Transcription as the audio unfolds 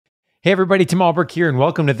Hey everybody, Tim Albrecht here, and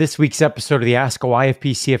welcome to this week's episode of the Ask a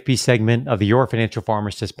YFP CFP segment of the Your Financial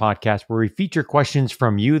Pharmacist Podcast, where we feature questions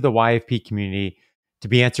from you, the YFP community, to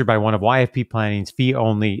be answered by one of YFP Planning's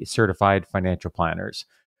fee-only certified financial planners.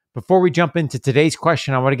 Before we jump into today's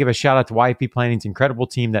question, I want to give a shout out to YFP Planning's incredible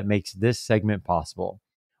team that makes this segment possible.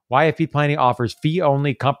 YFP Planning offers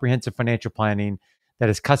fee-only comprehensive financial planning that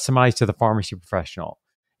is customized to the pharmacy professional.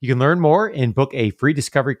 You can learn more and book a free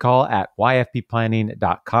discovery call at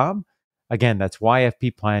yfpplanning.com. Again, that's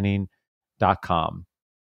yfpplanning.com.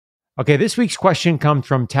 Okay, this week's question comes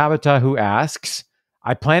from Tabita, who asks,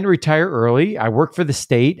 I plan to retire early. I work for the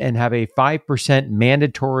state and have a 5%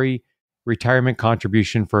 mandatory retirement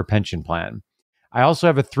contribution for a pension plan. I also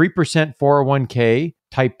have a 3% 401k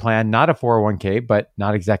type plan, not a 401k, but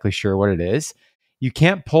not exactly sure what it is. You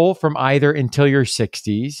can't pull from either until your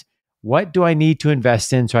 60s. What do I need to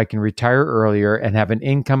invest in so I can retire earlier and have an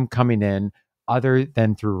income coming in other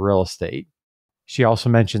than through real estate? She also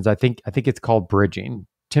mentions, I think it's called bridging.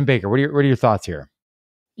 Tim Baker, what are your thoughts here?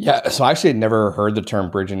 Yeah, so I actually had never heard the term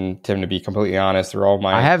bridging, Tim, to be completely honest, through all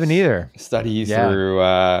my I haven't either. Studies through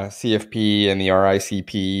CFP and the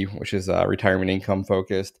RICP, which is retirement income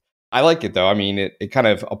focused. I like it though. I mean, it kind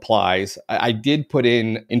of applies. I did put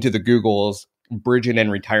into the Googles bridging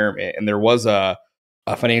and retirement, and there was a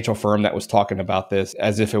financial firm that was talking about this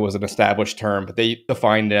as if it was an established term, but they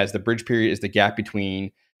defined it as the bridge period is the gap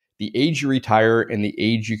between the age you retire and the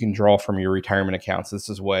age you can draw from your retirement accounts. This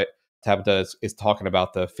is what Tabita is talking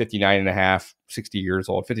about, the 59 and a half, 60 years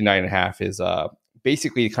old. 59 and a half is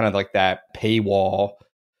basically kind of like that paywall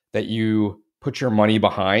that you put your money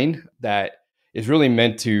behind that is really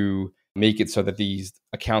meant to make it so that these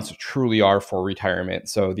accounts truly are for retirement.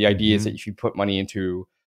 So the idea is that if you put money into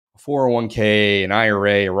a 401k, an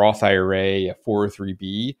IRA, a Roth IRA, a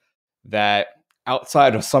 403b, that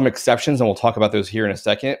outside of some exceptions, and we'll talk about those here in a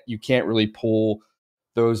second, you can't really pull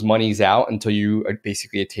those monies out until you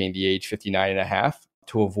basically attain the age 59 and a half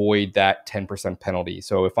to avoid that 10% penalty.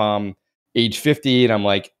 So if I'm age 50 and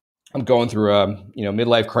I'm going through a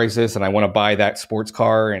midlife crisis and I want to buy that sports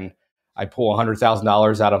car and I pull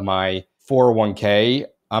 $100,000 out of my 401k,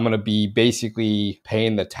 I'm going to be basically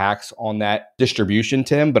paying the tax on that distribution,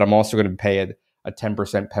 Tim, but I'm also going to pay a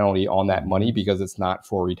 10% penalty on that money because it's not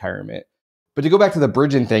for retirement. But to go back to the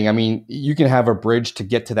bridging thing, I mean, you can have a bridge to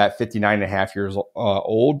get to that 59 and a half years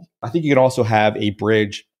old. I think you can also have a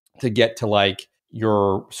bridge to get to like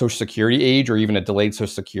your Social Security age or even a delayed Social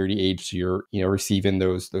Security age. So you're, receiving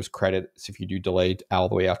those credits if you do delayed all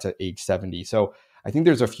the way out to age 70. So I think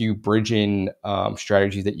there's a few bridging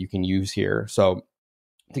strategies that you can use here. So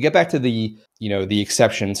to get back to the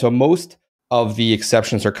exception. So most of the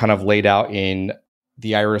exceptions are kind of laid out in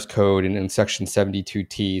the IRS code and in section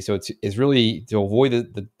 72T. So it's really to avoid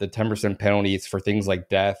the 10% penalty. It's for things like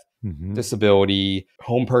death, disability,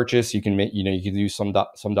 home purchase. You can make, you can do some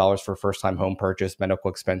dollars for first time home purchase, medical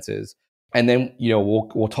expenses. And then,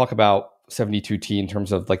 we'll talk about 72T in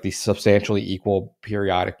terms of like these substantially equal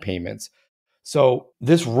periodic payments. So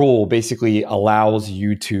this rule basically allows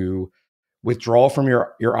you to withdraw from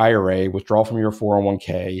your IRA, withdraw from your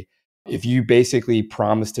 401k, if you basically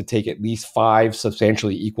promise to take at least 5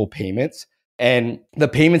 substantially equal payments. And the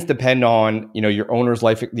payments depend on, the owner's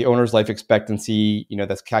life expectancy,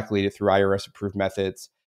 that's calculated through IRS approved methods.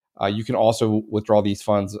 You can also withdraw these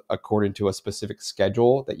funds according to a specific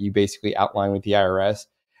schedule that you basically outline with the IRS.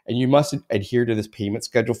 And you must adhere to this payment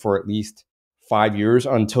schedule for at least 5 years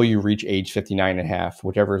until you reach age 59 and a half,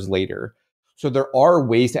 whichever is later. So there are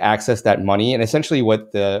ways to access that money, and essentially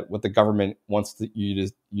what the government wants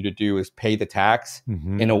you to do is pay the tax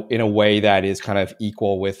in a way that is kind of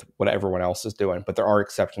equal with what everyone else is doing. But there are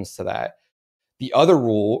exceptions to that. The other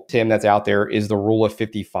rule, Tim, that's out there is the rule of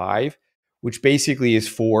 55, which basically is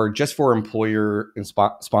just for employer and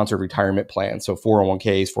sponsored retirement plans, so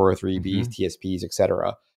 401ks, 403bs, TSPs, et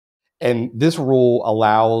cetera. And this rule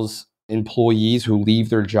allows employees who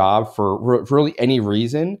leave their job for really any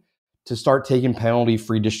reason to start taking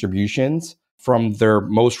penalty-free distributions from their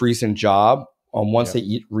most recent job once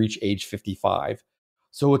they reach age 55.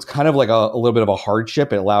 So it's kind of like a little bit of a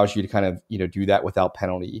hardship. It allows you to kind of do that without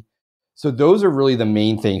penalty. So those are really the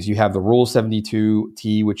main things. You have the Rule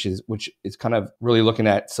 72T, which is kind of really looking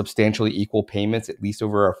at substantially equal payments, at least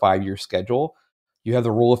over a 5-year schedule. You have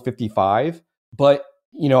the Rule of 55, but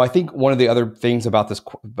I think one of the other things about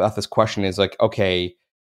this question is like, okay,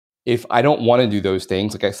 if I don't want to do those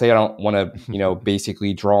things, like I say, I don't want to,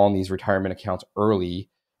 basically draw on these retirement accounts early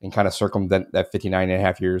and kind of circumvent that 59 and a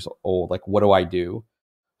half years old. Like, what do I do?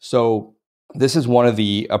 So this is one of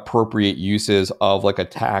the appropriate uses of like a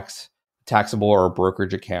tax taxable or a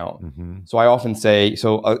brokerage account. So I often say,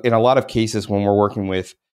 in a lot of cases when we're working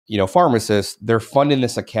with, pharmacists, they're funding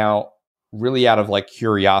this account really out of like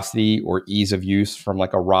curiosity or ease of use from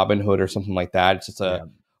like a Robinhood or something like that. It's just a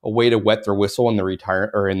way to wet their whistle in the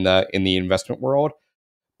retire or in the investment world,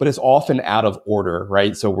 but it's often out of order,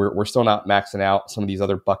 right? So we're still not maxing out some of these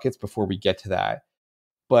other buckets before we get to that.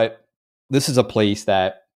 But this is a place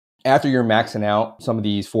that after you're maxing out some of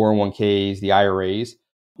these 401ks, the IRAs,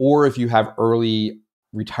 or if you have early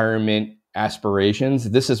retirement aspirations,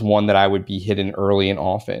 this is one that I would be hitting early and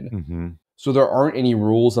often. So there aren't any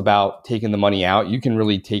rules about taking the money out. You can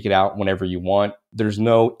really take it out whenever you want. There's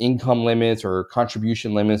no income limits or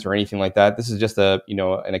contribution limits or anything like that. This is just an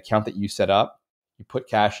account that you set up. You put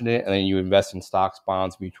cash in it and then you invest in stocks,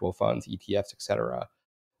 bonds, mutual funds, ETFs, etc.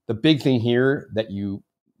 The big thing here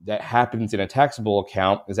that happens in a taxable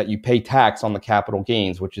account is that you pay tax on the capital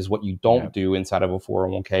gains, which is what you don't do inside of a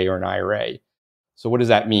 401k or an IRA. So what does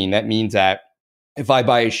that mean? That means that if I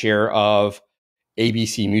buy a share of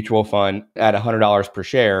ABC mutual fund at $100 per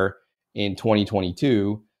share in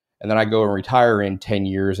 2022, and then I go and retire in 10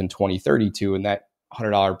 years in 2032, and that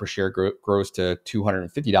 $100 per share grows to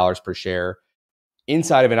 $250 per share.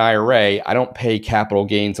 Inside of an IRA, I don't pay capital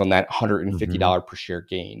gains on that $150 per share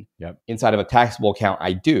gain. Inside of a taxable account,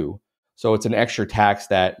 I do. So it's an extra tax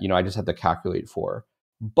that, I just have to calculate for.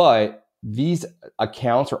 But these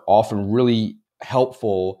accounts are often really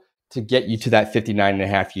helpful to get you to that 59 and a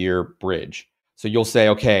half year bridge. So you'll say,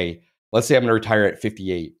 okay, let's say I'm going to retire at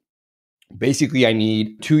 58. Basically, I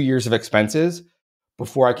need 2 years of expenses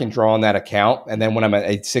before I can draw on that account. And then when I'm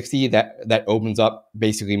at 60, that opens up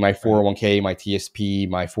basically my 401k, my TSP,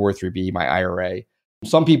 my 403b, my IRA.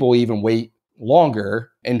 Some people even wait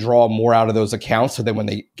longer and draw more out of those accounts. So then when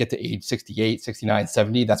they get to age 68, 69,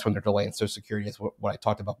 70, that's when they're delaying Social Security, is what I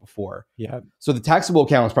talked about before. So the taxable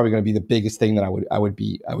account is probably going to be the biggest thing that I would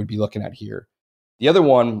be looking at here. The other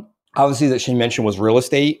one, obviously, that Shane mentioned was real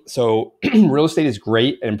estate. So real estate is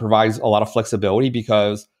great and provides a lot of flexibility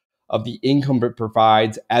because of the income it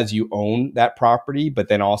provides as you own that property, but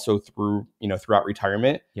then also throughout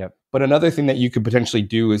retirement. But another thing that you could potentially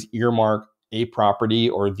do is earmark a property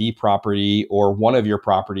or the property or one of your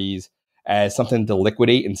properties as something to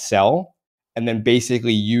liquidate and sell, and then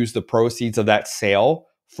basically use the proceeds of that sale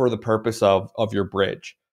for the purpose of your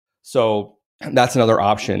bridge. So that's another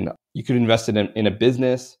option. You could invest in a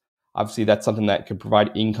business. Obviously, that's something that could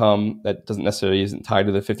provide income that doesn't necessarily isn't tied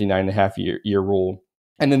to the 59 and a half year rule.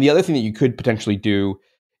 And then the other thing that you could potentially do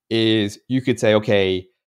is you could say, okay,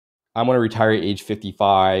 I'm going to retire at age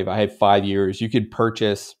 55. I have 5 years. You could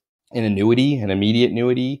purchase an annuity, an immediate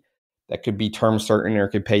annuity that could be term certain or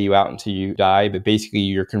could pay you out until you die. But basically,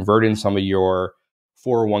 you're converting some of your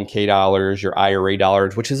 401k dollars, your IRA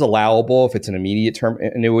dollars, which is allowable if it's an immediate term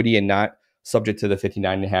annuity and not subject to the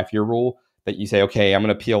 59 and a half year rule, that you say, okay, I'm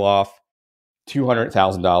going to peel off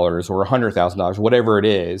 $200,000 or $100,000, whatever it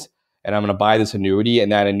is, and I'm going to buy this annuity,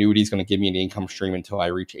 and that annuity is going to give me an income stream until I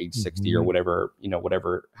reach age 60 or whatever,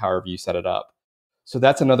 however you set it up. So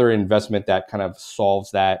that's another investment that kind of solves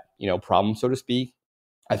that, problem, so to speak.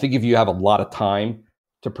 I think if you have a lot of time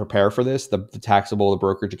to prepare for this, the taxable, the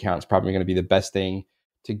brokerage account is probably going to be the best thing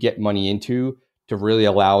to get money into, to really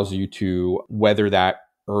allows you to weather that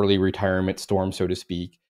early retirement storm, so to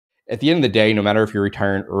speak. At the end of the day, no matter if you're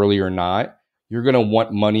retiring early or not, you're going to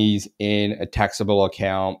want monies in a taxable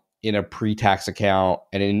account, in a pre-tax account,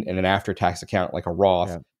 and in an after-tax account like a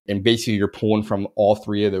Roth. And basically, you're pulling from all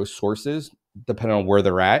three of those sources, depending on where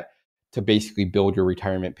they're at, to basically build your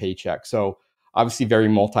retirement paycheck. So obviously very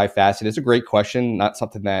multifaceted. It's a great question, not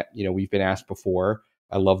something that we've been asked before.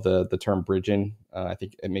 I love the term bridging. I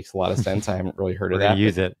think it makes a lot of sense. I haven't really heard of that.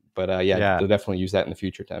 Use it. But we'll definitely use that in the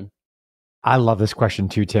future, Tim. I love this question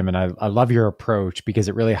too, Tim. And I love your approach because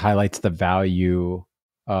it really highlights the value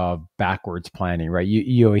of backwards planning, right?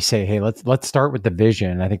 You always say, hey, let's start with the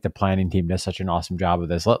vision. I think the planning team does such an awesome job of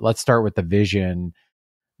this. Let's start with the vision,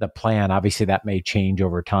 the plan. Obviously that may change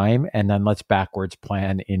over time. And then let's backwards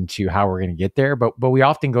plan into how we're going to get there. But we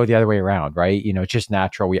often go the other way around, right? It's just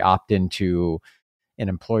natural. We opt into an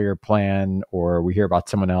employer plan, or we hear about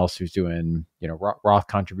someone else who's doing, Roth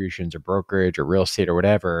contributions or brokerage or real estate or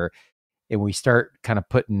whatever. And we start kind of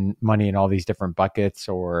putting money in all these different buckets,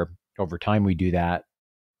 or over time we do that.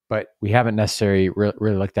 But we haven't necessarily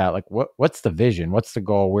really looked at like, what's the vision? What's the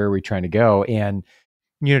goal? Where are we trying to go? And,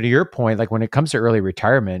 to your point, like when it comes to early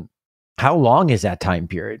retirement, how long is that time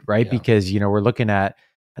period, right? Yeah. Because, we're looking at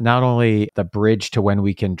not only the bridge to when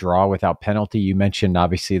we can draw without penalty. You mentioned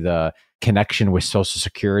obviously the connection with Social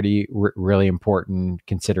Security, really important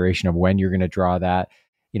consideration of when you're going to draw that.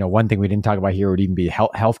 one thing we didn't talk about here would even be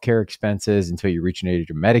healthcare expenses until you reach an age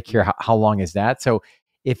of Medicare. How long is that? So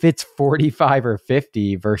if it's 45 or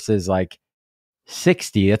 50 versus like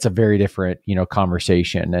 60, that's a very different,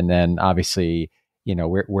 conversation. And then obviously,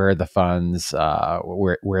 where are the funds,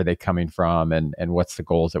 where are they coming from, and what's the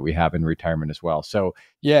goals that we have in retirement as well. So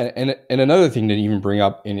yeah, and another thing to even bring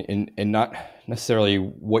up, and not necessarily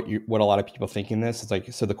what a lot of people think in this, it's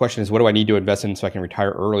like, so the question is, what do I need to invest in so I can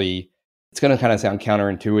retire early? It's going to kind of sound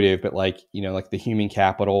counterintuitive, but like, like the human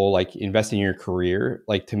capital, like investing in your career,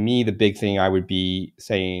 like to me, the big thing I would be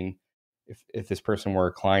saying, if this person were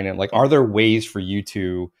a client, like, are there ways for you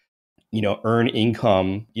to, earn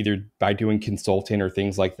income either by doing consulting or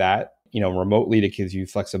things like that, remotely, that gives you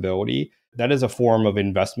flexibility? That is a form of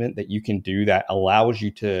investment that you can do that allows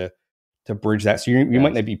you to bridge that. So you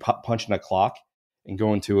might not be punching a clock and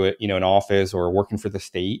going to an office or working for the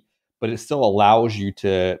state, but it still allows you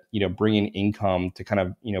to, bring in income to kind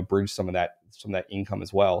of, bridge some of that income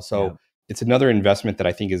as well. So it's another investment that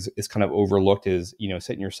I think is kind of overlooked, is,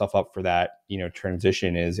 setting yourself up for that,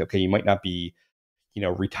 transition is, okay, you might not be,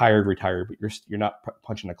 retired, but you're not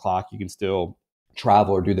punching a clock. You can still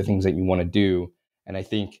travel or do the things that you want to do. And I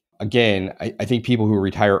think, again, I think people who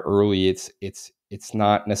retire early, it's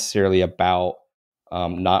not necessarily about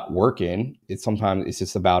not working. Sometimes it's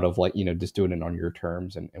just about just doing it on your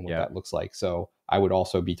terms and what that looks like. So I would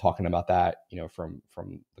also be talking about that, from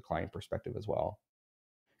the client perspective as well.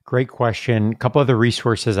 Great question. A couple other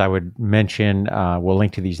resources I would mention. We'll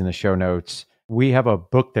link to these in the show notes. We have a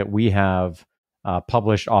book that we have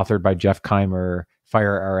published, authored by Jeff Keimer,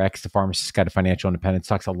 Fire RX, The Pharmacist's Guide to Financial Independence.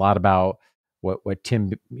 Talks a lot about what Tim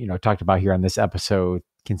talked about here on this episode,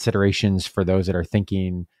 considerations for those that are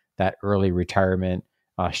thinking that early retirement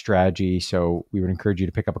strategy. So we would encourage you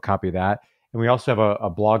to pick up a copy of that. And we also have a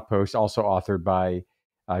blog post also authored by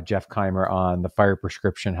Jeff Keimer on the FIRE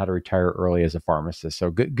prescription, how to retire early as a pharmacist. So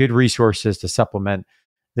good resources to supplement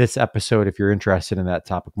this episode if you're interested in that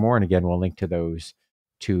topic more. And again, we'll link to those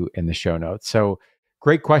two in the show notes. So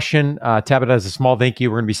great question. Tabita, as a small thank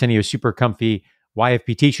you, we're going to be sending you a super comfy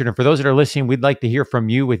YFP t-shirt. And for those that are listening, we'd like to hear from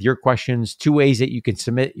you with your questions. 2 ways that you can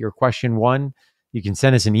submit your question. One, you can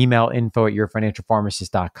send us an email,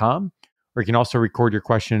 info@yourfinancialpharmacist.com, or you can also record your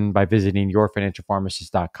question by visiting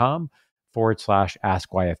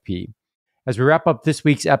yourfinancialpharmacist.com/ask YFP. As we wrap up this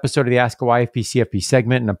week's episode of the Ask a YFP CFP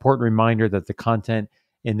segment, an important reminder that the content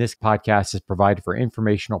in this podcast is provided for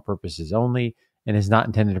informational purposes only and is not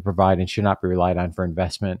intended to provide and should not be relied on for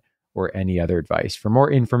investment or any other advice. For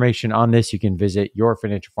more information on this, you can visit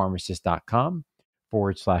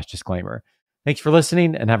yourfinancialpharmacist.com/disclaimer. Thanks for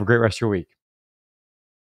listening and have a great rest of your week.